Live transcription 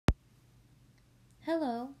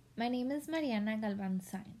Hello, my name is Mariana Galvan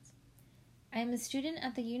Saenz. I am a student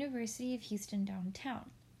at the University of Houston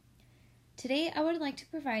downtown. Today, I would like to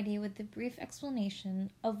provide you with a brief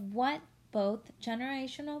explanation of what both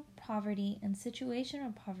generational poverty and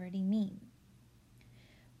situational poverty mean.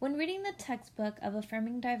 When reading the textbook of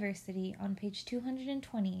Affirming Diversity on page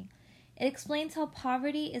 220, it explains how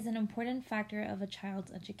poverty is an important factor of a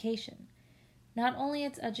child's education. Not only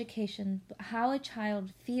its education, but how a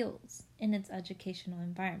child feels in its educational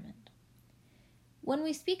environment. When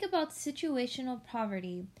we speak about situational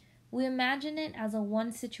poverty, we imagine it as a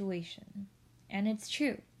one situation, and it's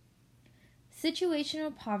true.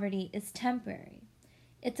 Situational poverty is temporary.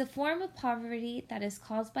 It's a form of poverty that is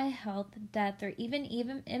caused by health, death, or even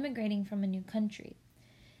immigrating from a new country.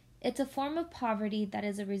 It's a form of poverty that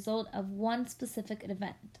is a result of one specific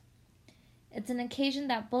event. It's an occasion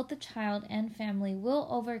that both the child and family will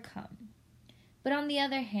overcome. But on the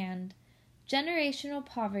other hand, generational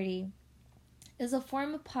poverty is a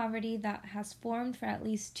form of poverty that has formed for at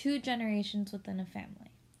least 2 generations within a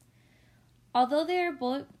family. Although they are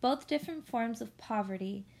both different forms of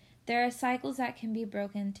poverty, there are cycles that can be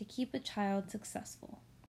broken to keep a child successful.